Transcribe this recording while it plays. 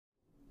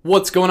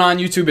What's going on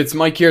YouTube? It's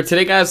Mike here.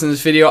 Today guys, in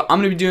this video, I'm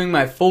going to be doing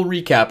my full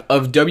recap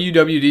of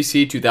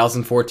WWDC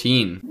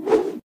 2014.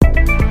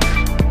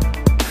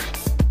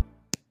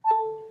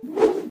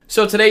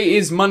 So today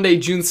is Monday,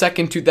 June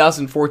 2nd,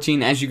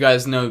 2014. As you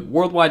guys know,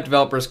 Worldwide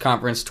Developers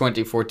Conference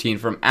 2014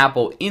 from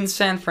Apple in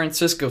San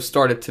Francisco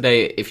started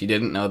today. If you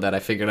didn't know that, I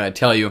figured I'd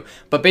tell you.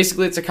 But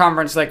basically, it's a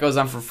conference that goes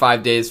on for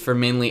 5 days for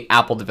mainly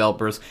Apple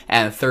developers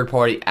and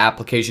third-party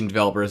application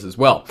developers as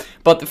well.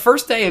 But the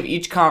first day of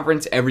each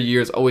conference every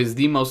year is always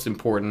the most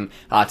important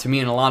to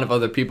me and a lot of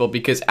other people,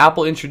 because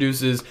Apple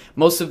introduces,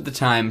 most of the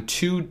time,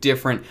 2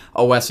 different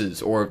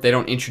OSs. Or if they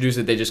don't introduce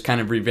it, they just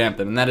kind of revamp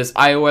them. And that is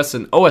iOS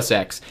and OS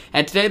X.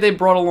 And today they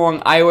brought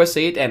along iOS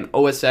 8 and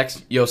OS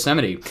X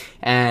Yosemite.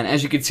 And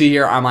as you can see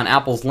here, I'm on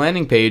Apple's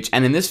landing page,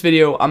 and in this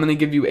video I'm going to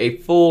give you a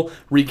full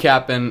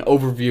recap and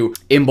overview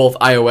in both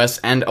iOS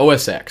and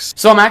OS X.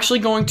 So I'm actually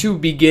going to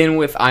begin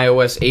with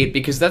iOS 8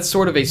 because that's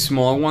sort of a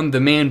small one.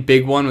 The main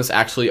big one was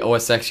actually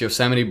OS X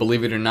Yosemite,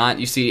 believe it or not.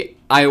 You see,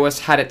 iOS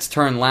had its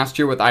turn last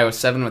year with iOS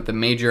 7 with the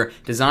major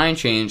design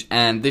change,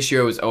 and this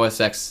year was OS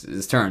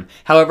X's turn.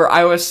 However,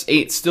 iOS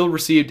 8 still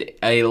received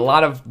a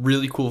lot of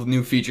really cool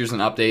new features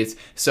and updates,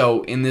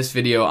 so in this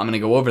video I'm going to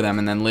go over them,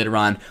 and then later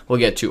on we'll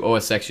get to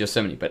OS X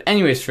Yosemite. But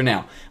anyways, for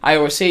now,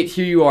 iOS 8,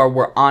 here you are,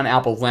 we're on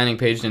Apple's landing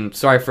page, and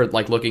sorry for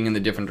looking in the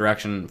different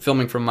direction,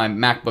 filming from my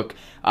MacBook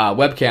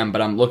webcam,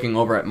 but I'm looking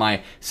over at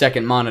my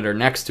second monitor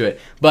next to it.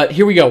 But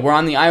here we go, we're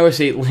on the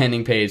iOS 8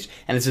 landing page,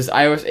 and it says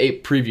iOS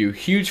 8 preview,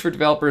 huge for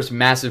developers,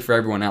 massive for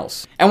everyone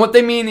else. And what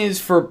they mean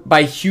is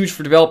by huge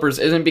for developers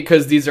isn't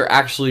because these are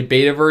actually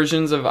beta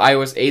versions of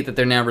iOS 8 that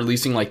they're now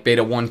releasing, like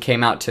beta 1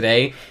 came out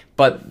today,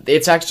 but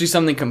it's actually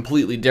something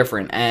completely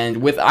different. And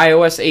with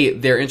iOS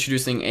 8, they're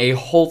introducing a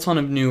whole ton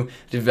of new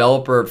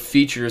developer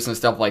features and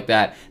stuff like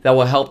that that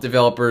will help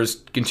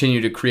developers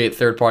continue to create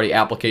third-party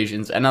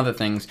applications and other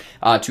things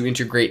to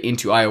integrate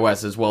into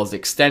iOS, as well as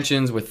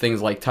extensions with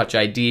things like Touch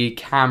ID,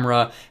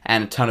 camera,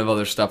 and a ton of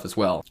other stuff as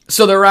well.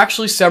 So there are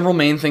actually several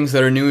main things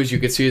that are new. As you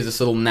can see, is this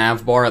little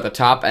nav bar at the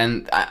top,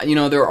 and you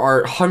know, there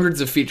are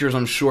hundreds of features,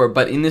 I'm sure,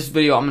 but in this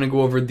video I'm going to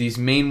go over these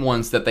main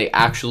ones that they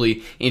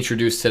actually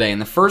introduced today.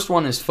 And the first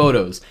one is photos.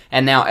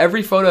 And now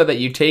every photo that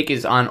you take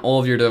is on all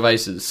of your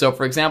devices. So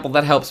for example,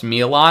 that helps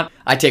me a lot.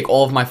 I take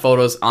all of my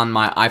photos on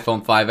my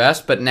iPhone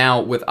 5S, but now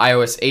with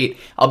iOS 8,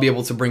 I'll be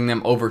able to bring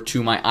them over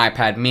to my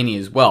iPad mini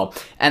as well.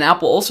 And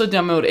Apple also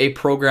demoed a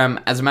program,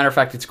 as a matter of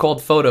fact, it's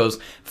called Photos,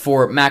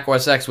 for Mac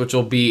OS X, which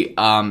will be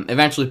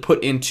eventually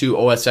put into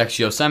OS X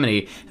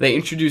Yosemite. They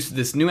introduced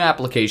this new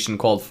application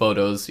called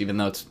Photos, even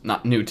though it's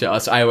not new to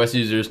us iOS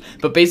users,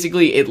 but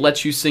basically it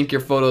lets you sync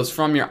your photos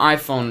from your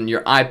iPhone,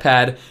 your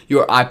iPad,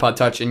 your iPod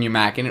Touch, and your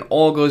Mac, and it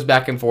all goes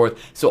back and forth,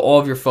 so all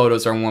of your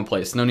photos are in one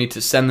place. No need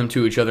to send them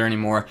to each other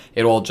anymore.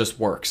 It all just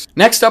works.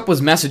 Next up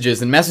was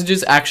Messages, and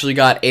Messages actually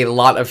got a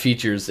lot of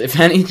features. If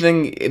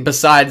anything,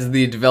 besides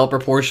the developer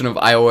portion of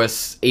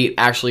iOS 8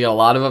 actually got a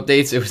lot of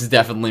updates, it was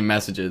definitely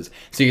Messages.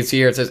 So you can see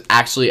here it says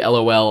actually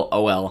LOL,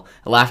 OL,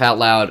 laugh out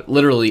loud,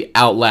 literally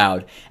out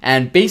loud.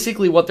 And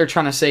basically what they're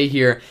trying to say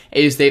here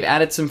is they've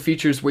added some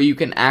features where you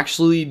can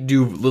actually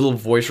do little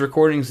voice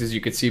recordings, as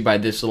you can see by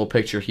this little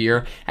picture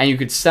here, and you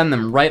could send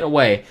them right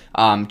away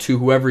to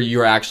whoever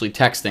you're actually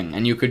texting,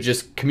 and you could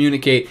just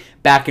communicate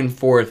back and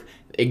forth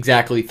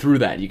exactly through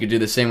that. You could do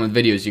the same with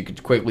videos. You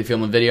could quickly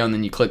film a video and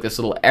then you click this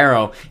little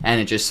arrow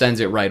and it just sends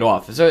it right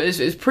off. So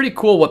it's pretty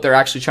cool what they're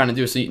actually trying to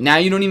do. So now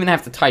you don't even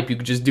have to type. You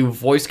could just do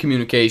voice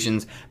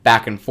communications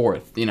back and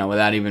forth, you know,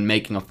 without even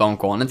making a phone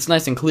call, and it's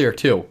nice and clear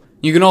too.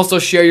 You can also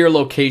share your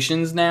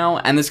locations now,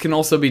 and this can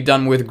also be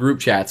done with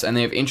group chats, and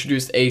they've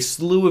introduced a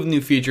slew of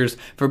new features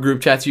for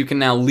group chats. You can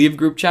now leave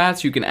group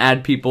chats, you can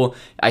add people,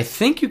 I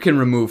think you can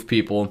remove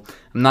people.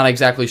 I'm not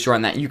exactly sure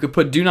on that. You could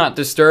put do not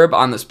disturb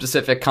on the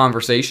specific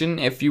conversation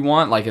if you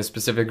want, like a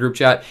specific group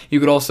chat. You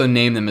could also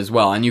name them as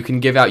well, and you can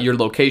give out your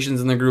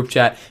locations in the group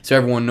chat so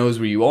everyone knows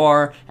where you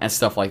are and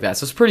stuff like that.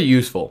 So it's pretty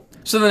useful.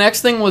 So the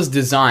next thing was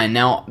design.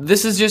 Now,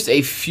 this is just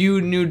a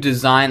few new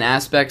design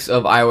aspects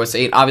of iOS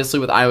 8. Obviously,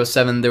 with iOS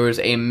 7, there was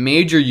a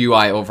major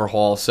UI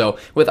overhaul. So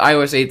with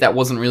iOS 8, that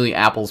wasn't really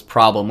Apple's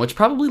problem, which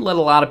probably led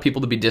a lot of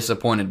people to be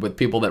disappointed with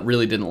people that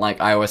really didn't like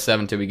iOS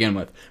 7 to begin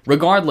with.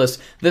 Regardless,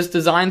 this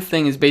design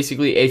thing is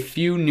basically a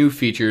few new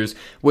features,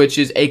 which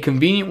is a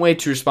convenient way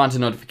to respond to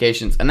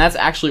notifications. And that's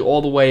actually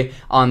all the way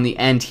on the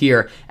end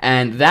here.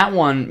 And that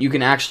one you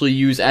can actually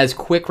use as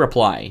quick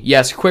reply.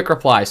 Yes, quick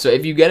reply. So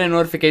if you get a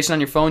notification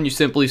on your phone, you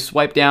simply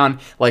swipe down,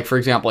 like for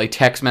example a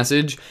text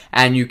message,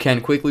 and you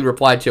can quickly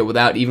reply to it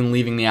without even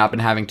leaving the app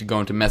and having to go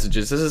into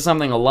messages. This is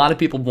something a lot of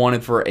people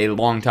wanted for a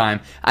long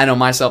time. I know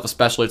myself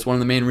especially, it's one of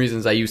the main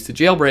reasons I used to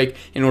jailbreak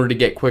in order to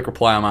get quick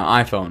reply on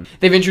my iPhone.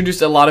 They've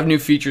introduced a lot of new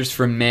features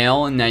for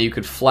mail, and now you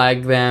could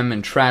flag them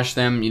and trash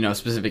them, you know,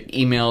 specific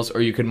emails,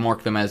 or you could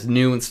mark them as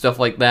new and stuff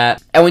like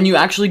that. And when you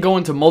actually go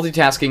into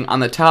multitasking, on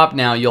the top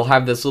now you'll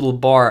have this little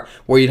bar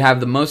where you'd have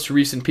the most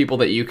recent people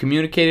that you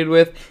communicated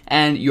with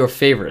and your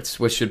favorites,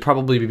 which should should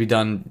probably be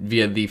done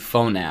via the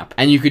phone app.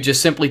 And you could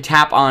just simply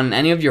tap on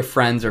any of your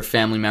friends or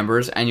family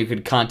members and you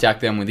could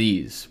contact them with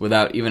ease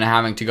without even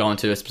having to go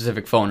into a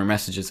specific phone or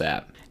messages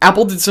app.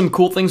 Apple did some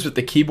cool things with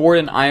the keyboard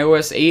in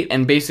iOS 8,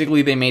 and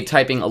basically they made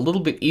typing a little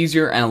bit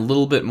easier and a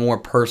little bit more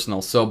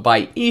personal. So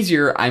by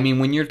easier, I mean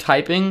when you're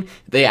typing,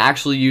 they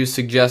actually use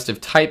suggestive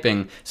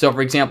typing. So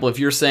for example, if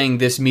you're saying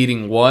this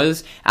meeting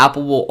was,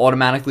 Apple will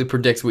automatically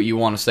predict what you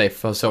want to say.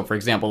 So for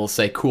example, it'll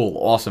say cool,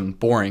 awesome,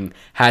 boring,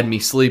 had me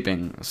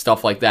sleeping,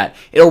 stuff like that.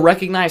 It'll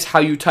recognize how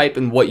you type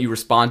and what you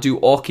respond to,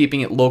 all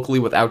keeping it locally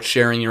without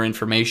sharing your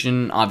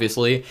information,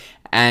 obviously.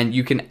 And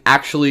you can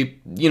actually,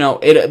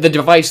 the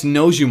device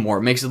knows you more.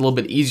 It makes it a little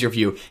bit easier for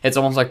you. It's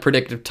almost like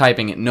predictive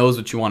typing. It knows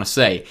what you want to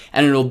say.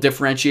 And it'll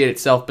differentiate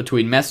itself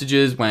between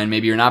messages when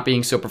maybe you're not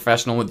being so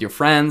professional with your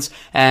friends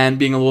and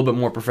being a little bit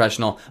more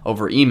professional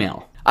over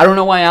email. I don't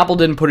know why Apple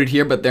didn't put it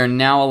here, but they're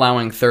now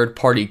allowing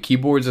third-party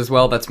keyboards as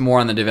well. That's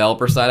more on the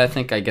developer side, I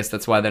think. I guess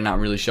that's why they're not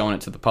really showing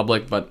it to the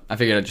public, but I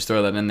figured I'd just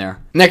throw that in there.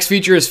 Next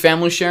feature is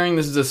family sharing.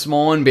 This is a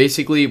small one.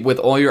 Basically, with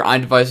all your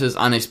iDevices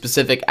on a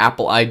specific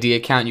Apple ID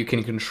account, you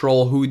can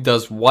control who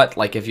does what,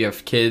 like if you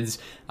have kids,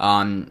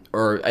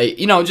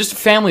 just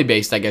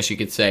family-based, I guess you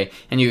could say.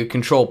 And you can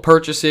control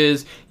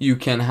purchases. You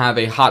can have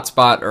a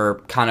hotspot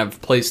or kind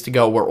of place to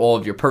go where all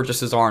of your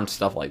purchases are and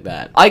stuff like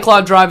that.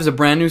 iCloud Drive is a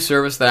brand new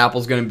service that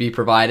Apple's going to be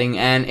providing,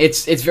 and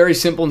it's very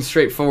simple and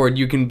straightforward.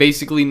 You can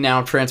basically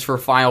now transfer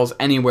files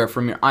anywhere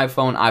from your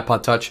iPhone,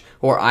 iPod Touch,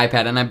 or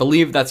iPad. And I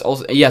believe that's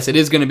also, yes, it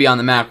is going to be on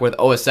the Mac with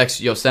OS X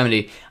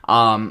Yosemite.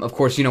 Of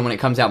course, when it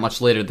comes out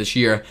much later this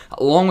year,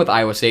 along with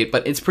iOS 8,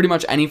 but it's pretty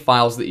much any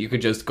files that you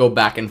could just go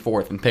back and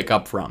forth and pick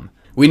up from.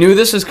 We knew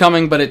this was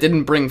coming, but it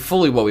didn't bring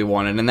fully what we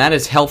wanted, and that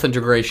is health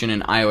integration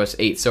in iOS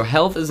 8. So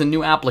health is a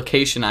new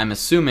application, I'm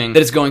assuming, that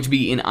is going to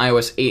be in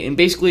iOS 8, and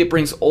basically it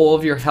brings all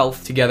of your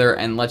health together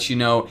and lets you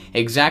know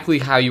exactly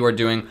how you are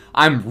doing.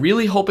 I'm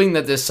really hoping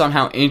that this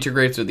somehow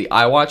integrates with the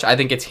iWatch. I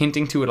think it's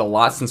hinting to it a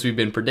lot since we've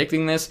been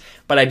predicting this,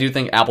 but I do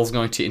think Apple's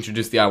going to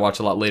introduce the iWatch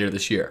a lot later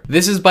this year.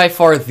 This is by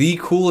far the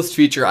coolest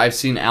feature I've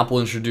seen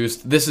Apple introduce.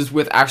 This is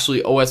with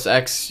actually OS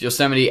X,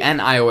 Yosemite, and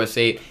iOS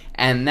 8.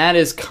 And that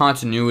is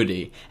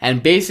continuity.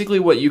 And basically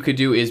what you could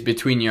do is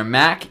between your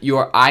Mac,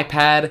 your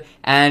iPad,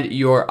 and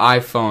your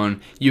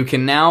iPhone, you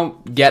can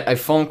now get a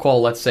phone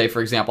call. Let's say,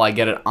 for example, I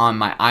get it on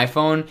my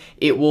iPhone.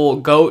 It will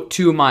go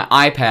to my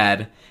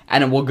iPad,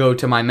 and it will go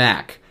to my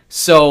Mac.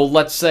 So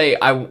let's say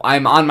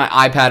I'm on my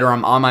iPad or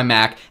I'm on my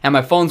Mac and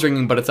my phone's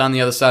ringing, but it's on the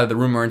other side of the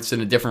room or it's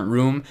in a different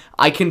room.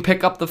 I can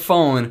pick up the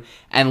phone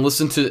and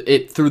listen to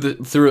it through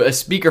a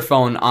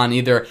speakerphone on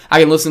either. I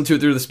can listen to it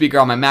through the speaker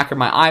on my Mac or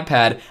my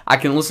iPad. I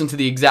can listen to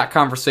the exact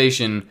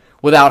conversation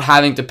without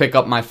having to pick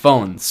up my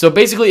phone. So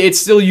basically it's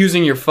still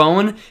using your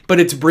phone, but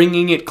it's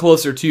bringing it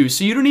closer to you.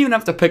 So you don't even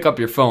have to pick up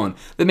your phone.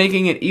 They're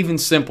making it even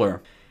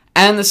simpler.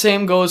 And the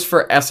same goes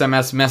for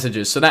SMS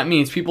messages. So that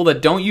means people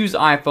that don't use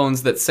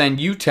iPhones that send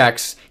you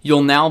texts,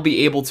 you'll now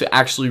be able to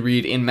actually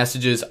read in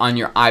messages on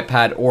your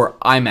iPad or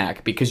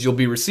iMac because you'll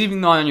be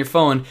receiving them on your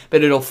phone,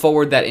 but it'll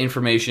forward that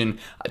information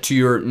to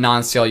your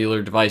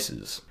non-cellular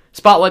devices.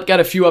 Spotlight got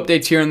a few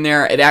updates here and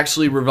there. It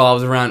actually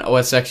revolves around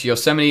OS X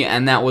Yosemite,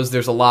 and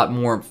there's a lot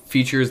more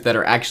features that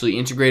are actually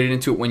integrated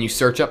into it when you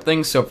search up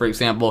things. So for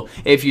example,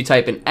 if you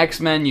type in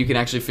X-Men, you can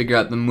actually figure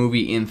out the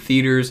movie in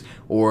theaters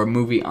or a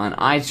movie on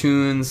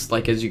iTunes,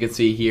 like as you can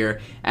see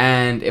here.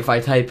 And if I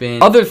type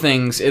in other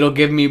things, it'll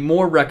give me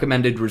more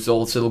recommended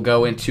results. It'll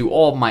go into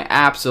all of my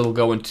apps, it'll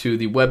go into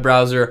the web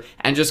browser,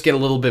 and just get a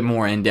little bit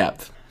more in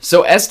depth.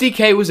 So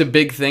SDK was a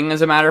big thing,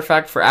 as a matter of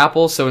fact, for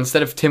Apple. So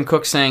instead of Tim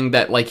Cook saying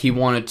that he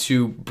wanted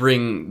to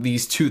bring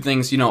these two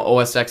things,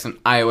 OS X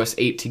and iOS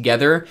 8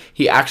 together,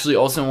 he actually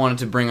also wanted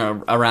to bring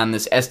around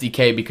this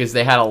SDK because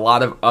they had a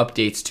lot of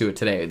updates to it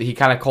today. He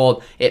kind of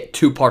called it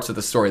two parts of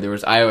the story. There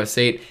was iOS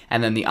 8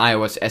 and then the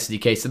iOS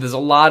SDK. So there's a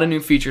lot of new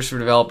features for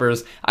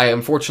developers. I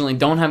unfortunately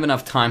don't have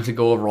enough time to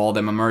go over all of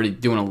them. I'm already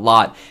doing a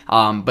lot,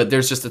 but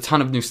there's just a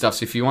ton of new stuff.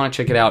 So if you want to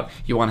check it out,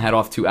 you want to head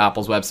off to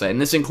Apple's website. And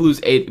this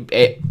includes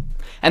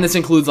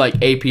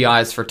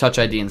APIs for Touch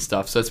ID and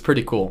stuff, so it's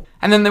pretty cool.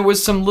 And then there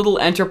was some little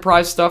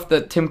enterprise stuff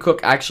that Tim Cook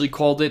actually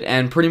called it,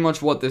 and pretty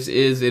much what this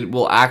is, it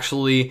will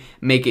actually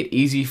make it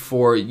easy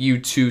for you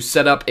to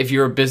set up, if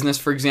you're a business,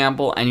 for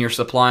example, and you're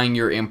supplying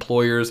your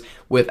employers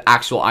with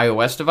actual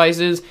iOS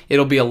devices,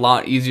 it'll be a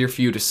lot easier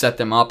for you to set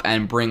them up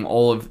and bring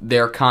all of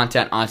their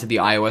content onto the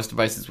iOS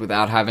devices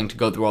without having to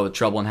go through all the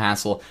trouble and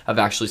hassle of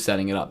actually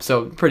setting it up.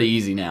 So pretty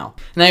easy now.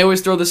 And I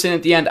always throw this in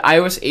at the end,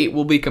 iOS 8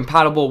 will be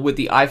compatible with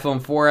the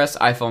iPhone 4S,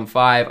 iPhone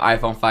 5,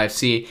 iPhone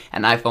 5C,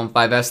 and iPhone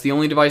 5S. The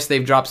only device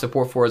they've dropped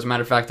support for, as a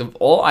matter of fact, of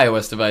all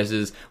iOS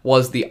devices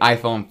was the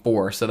iPhone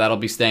 4, so that'll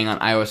be staying on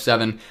iOS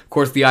 7. Of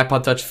course, the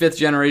iPod Touch 5th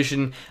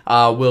generation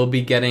will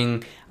be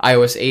getting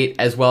iOS 8,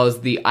 as well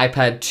as the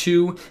iPad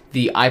 2,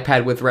 the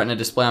iPad with Retina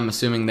display, I'm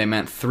assuming they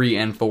meant 3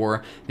 and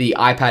 4, the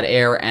iPad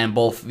Air, and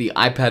both the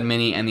iPad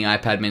mini and the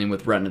iPad mini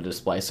with Retina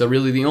display. So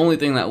really the only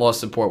thing that lost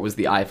support was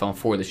the iPhone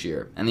 4 this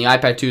year, and the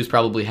iPad 2 is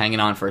probably hanging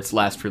on for its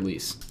last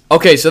release.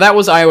 Okay, so that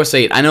was iOS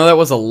 8. I know that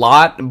was a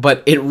lot,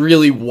 but it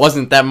really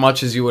wasn't that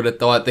much as you would have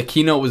thought. The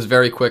keynote was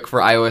very quick for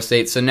iOS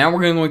 8, so now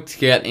we're going to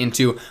get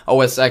into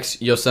OS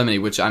X Yosemite,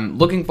 which I'm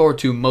looking forward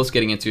to most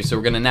getting into. So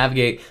we're going to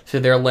navigate to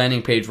their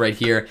landing page right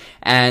here,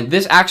 and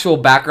this actual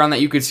background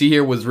that you could see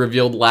here was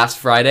revealed last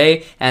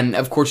Friday, and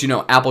of course, you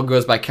know, Apple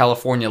goes by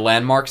California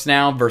landmarks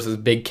now versus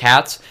big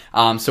cats,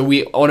 so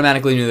we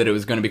automatically knew that it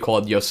was going to be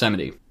called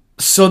Yosemite.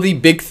 So the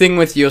big thing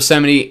with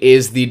Yosemite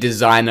is the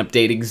design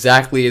update,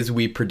 exactly as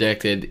we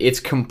predicted. It's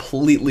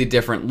completely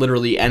different,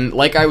 literally, and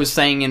like I was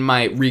saying in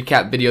my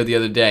recap video the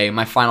other day,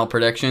 my final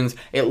predictions,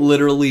 it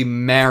literally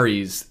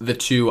marries the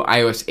two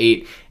iOS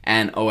 8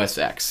 and OS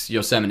X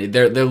Yosemite.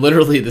 They're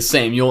literally the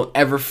same. You'll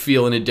ever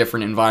feel in a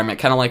different environment,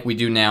 kind of like we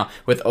do now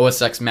with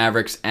OS X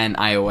Mavericks and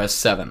iOS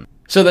 7.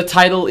 So the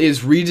title is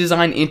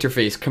Redesign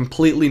Interface,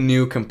 completely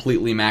new,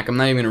 completely Mac. I'm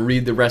not even going to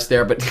read the rest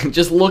there, but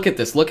just look at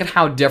this. Look at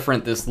how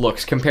different this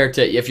looks compared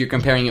to if you're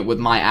comparing it with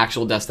my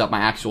actual desktop,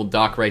 my actual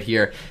dock right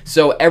here.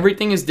 So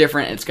everything is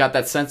different. It's got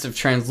that sense of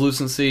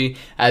translucency,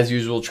 as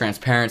usual,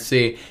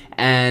 transparency.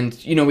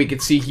 And, you know, we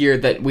could see here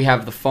that we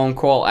have the phone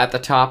call at the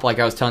top, like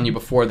I was telling you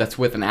before, that's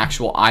with an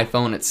actual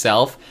iPhone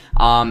itself.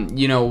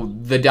 You know,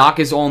 the dock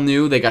is all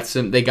new. They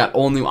got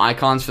all new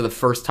icons for the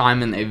first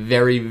time in a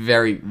very,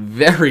 very,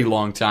 very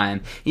long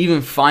time.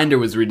 Even Finder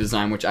was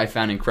redesigned, which I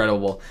found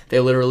incredible. They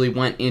literally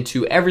went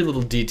into every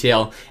little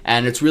detail,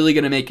 and it's really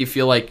going to make you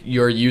feel like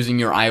you're using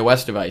your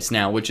iOS device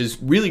now, which is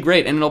really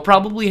great, and it'll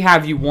probably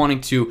have you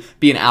wanting to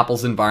be in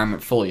Apple's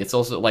environment fully. It's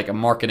also like a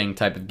marketing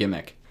type of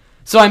gimmick.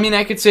 So, I mean,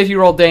 I could sit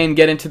here all day and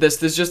get into this.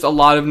 There's just a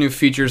lot of new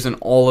features in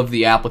all of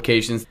the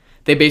applications.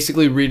 They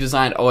basically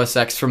redesigned OS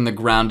X from the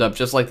ground up,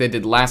 just like they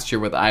did last year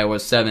with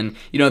iOS 7.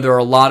 You know, there are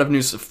a lot of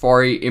new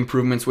Safari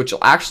improvements, which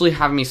will actually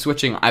have me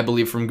switching, I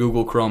believe, from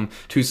Google Chrome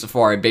to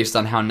Safari based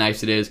on how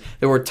nice it is.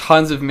 There were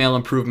tons of Mail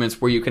improvements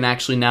where you can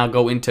actually now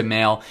go into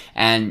Mail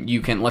and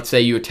you can, let's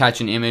say you attach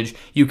an image,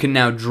 you can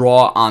now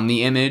draw on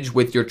the image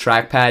with your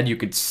trackpad. You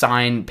could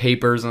sign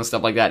papers and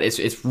stuff like that.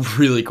 It's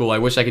really cool. I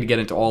wish I could get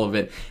into all of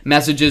it.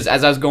 Messages,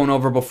 as I was going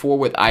over before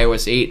with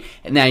iOS 8,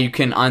 and now you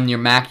can, on your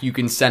Mac, you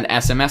can send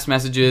SMS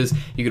messages.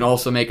 You can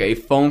also make a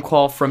phone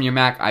call from your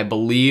Mac, I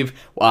believe,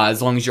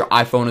 as long as your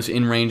iPhone is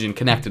in range and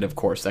connected, of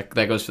course. That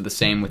goes for the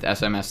same with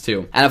SMS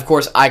too. And of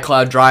course,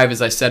 iCloud Drive,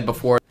 as I said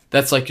before,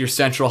 that's like your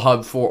central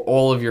hub for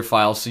all of your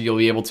files, so you'll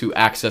be able to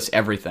access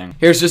everything.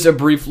 Here's just a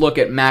brief look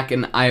at Mac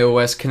and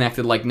iOS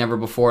connected like never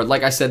before.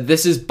 Like I said,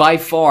 this is by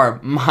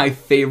far my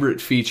favorite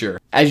feature.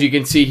 As you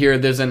can see here,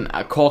 there's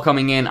a call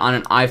coming in on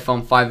an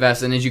iPhone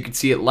 5S, and as you can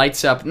see, it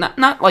lights up,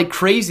 not like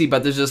crazy,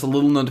 but there's just a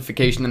little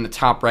notification in the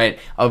top right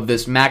of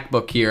this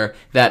MacBook here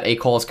that a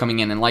call is coming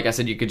in. And like I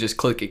said, you could just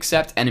click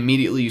accept, and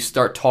immediately you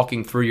start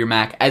talking through your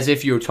Mac as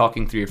if you were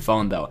talking through your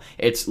phone, though.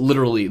 It's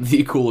literally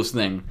the coolest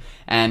thing.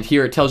 And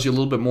here it tells you a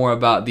little bit more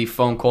about the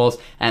phone calls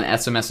and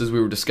SMSs we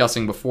were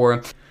discussing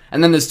before.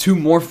 And then there's two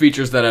more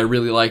features that I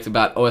really liked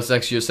about OS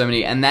X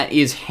Yosemite, and that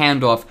is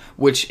handoff,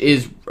 which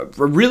is a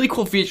really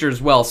cool feature as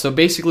well. So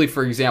basically,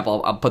 for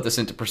example, I'll put this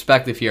into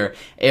perspective here.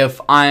 If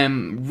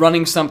I'm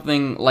running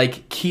something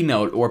like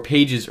Keynote or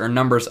Pages or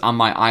Numbers on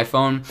my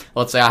iPhone,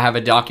 let's say I have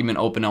a document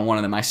open on one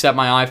of them, I set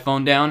my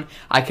iPhone down,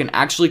 I can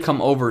actually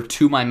come over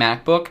to my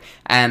MacBook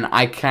and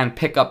I can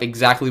pick up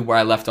exactly where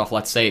I left off,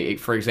 let's say,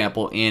 for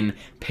example, in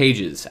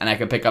Pages, and I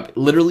can pick up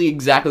literally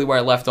exactly where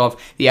I left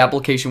off. The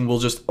application will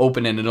just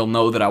open and it'll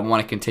know that I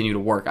want to continue to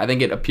work. I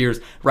think it appears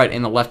right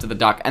in the left of the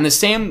dock. And the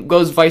same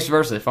goes vice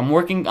versa. If I'm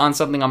working on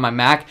something on my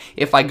Mac,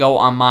 if I go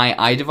on my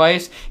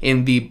iDevice,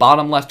 in the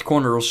bottom left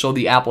corner it'll show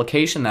the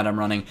application that I'm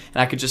running,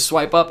 and I could just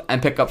swipe up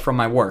and pick up from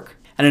my work.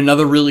 And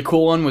another really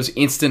cool one was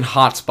Instant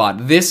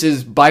Hotspot. This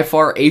is by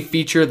far a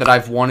feature that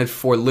I've wanted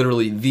for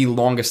literally the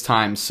longest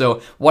time.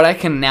 So what I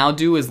can now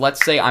do is,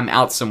 let's say I'm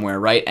out somewhere,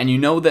 right? And you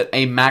know that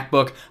a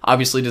MacBook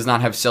obviously does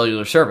not have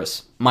cellular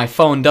service. My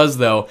phone does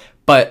though,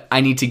 but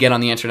I need to get on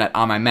the internet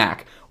on my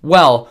Mac.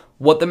 Well,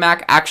 what the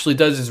Mac actually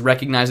does is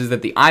recognizes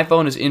that the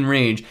iPhone is in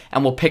range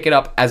and will pick it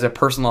up as a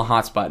personal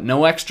hotspot.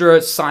 No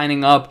extra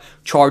signing up,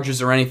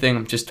 charges, or anything.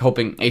 I'm just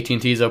hoping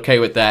AT&T is okay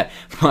with that.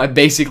 But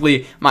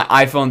basically, my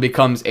iPhone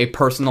becomes a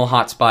personal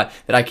hotspot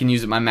that I can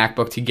use at my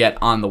MacBook to get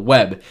on the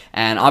web.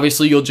 And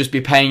obviously, you'll just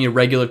be paying your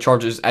regular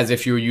charges as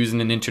if you were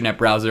using an internet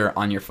browser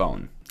on your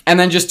phone. And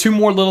then just two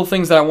more little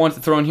things that I wanted to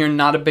throw in here,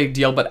 not a big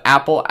deal, but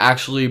Apple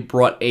actually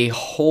brought a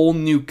whole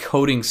new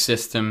coding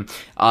system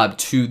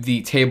to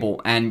the table,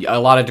 and a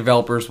lot of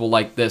developers will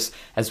like this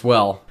as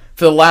well.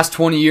 For the last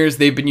 20 years,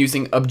 they've been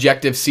using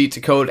Objective-C to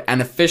code,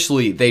 and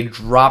officially, they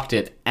dropped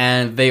it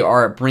and they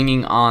are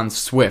bringing on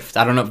Swift.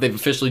 I don't know if they've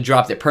officially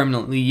dropped it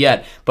permanently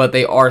yet, but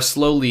they are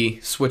slowly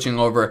switching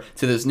over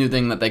to this new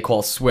thing that they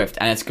call Swift,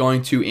 and it's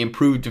going to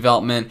improve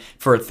development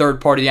for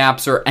third-party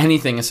apps or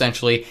anything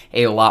essentially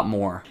a lot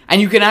more.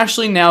 And you can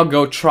actually now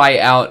go try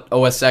out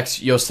OS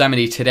X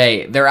Yosemite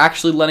today. They're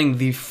actually letting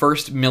the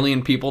first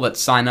million people that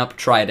sign up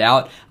try it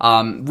out.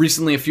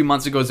 Recently, a few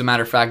months ago, as a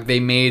matter of fact, they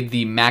made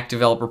the Mac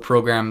developer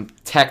program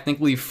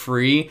technically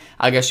free,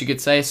 I guess you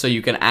could say, so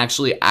you can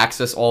actually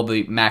access all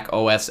the Mac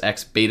OS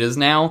X betas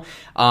now.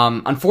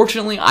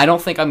 Unfortunately, I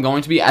don't think I'm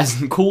going to be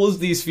as cool as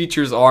these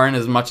features are and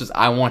as much as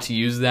I want to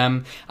use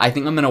them. I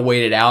think I'm going to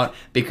wait it out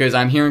because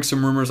I'm hearing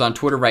some rumors on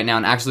Twitter right now,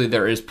 and actually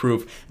there is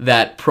proof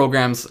that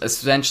programs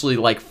essentially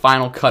like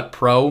Final Cut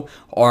Pro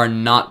are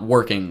not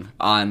working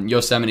on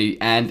Yosemite.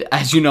 And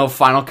as you know,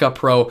 Final Cut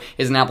Pro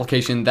is an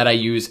application that I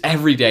use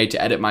every day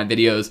to edit my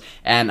videos,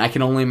 and I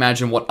can only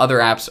imagine what other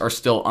apps are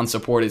still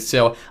unsupported.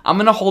 So I'm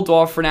going to hold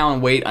off for now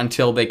and wait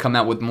until they come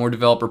out with more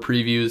developer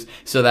previews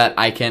so that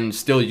I can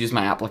still use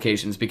my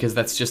applications, because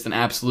that's just an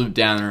absolute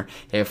downer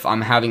if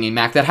I'm having a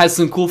Mac that has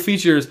some cool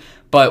features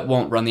but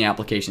won't run the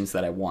applications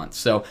that I want.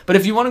 So, but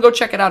if you want to go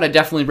check it out, I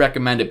definitely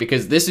recommend it,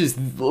 because this is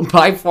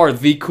by far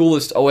the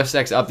coolest OS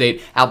X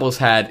update Apple's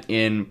had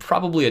in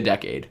probably a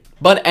decade.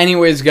 But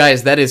anyways,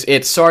 guys, that is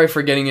it. Sorry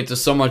for getting into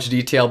so much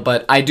detail,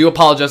 but I do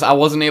apologize. I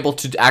wasn't able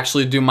to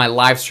actually do my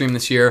live stream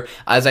this year.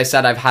 As I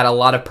said, I've had a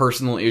lot of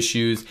personal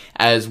issues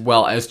as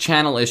well as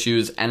channel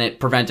issues, and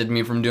it prevented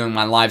me from doing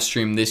my live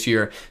stream this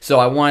year. So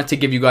I wanted to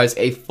give you guys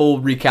a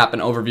full recap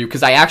and overview,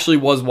 because I actually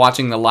was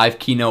watching the live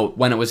keynote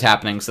when it was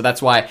happening. So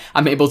that's why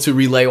I'm able to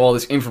relay all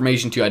this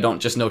information to you. I don't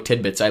just know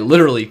tidbits. I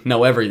literally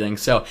know everything.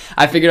 So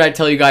I figured I'd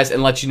tell you guys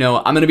and let you know.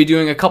 I'm going to be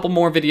doing a couple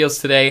more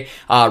videos today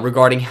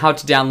regarding how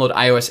to download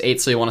iOS 8.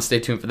 So you want to stay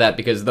tuned for that,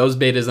 because those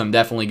betas I'm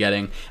definitely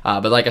getting.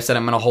 But like I said,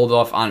 I'm going to hold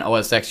off on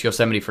OS X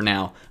Yosemite for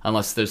now,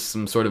 unless there's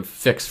some sort of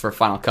fix for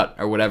Final Cut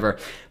or whatever.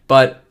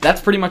 But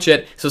that's pretty much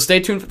it. So stay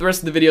tuned for the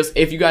rest of the videos.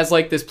 If you guys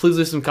like this, please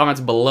leave some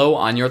comments below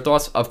on your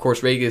thoughts. Of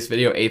course, rate this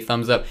video a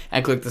thumbs up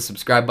and click the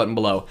subscribe button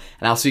below.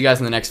 And I'll see you guys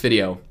in the next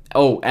video.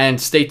 Oh,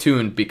 and stay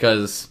tuned,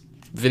 because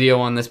video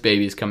on this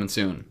baby is coming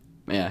soon.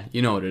 Yeah,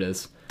 you know what it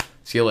is.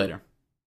 See you later.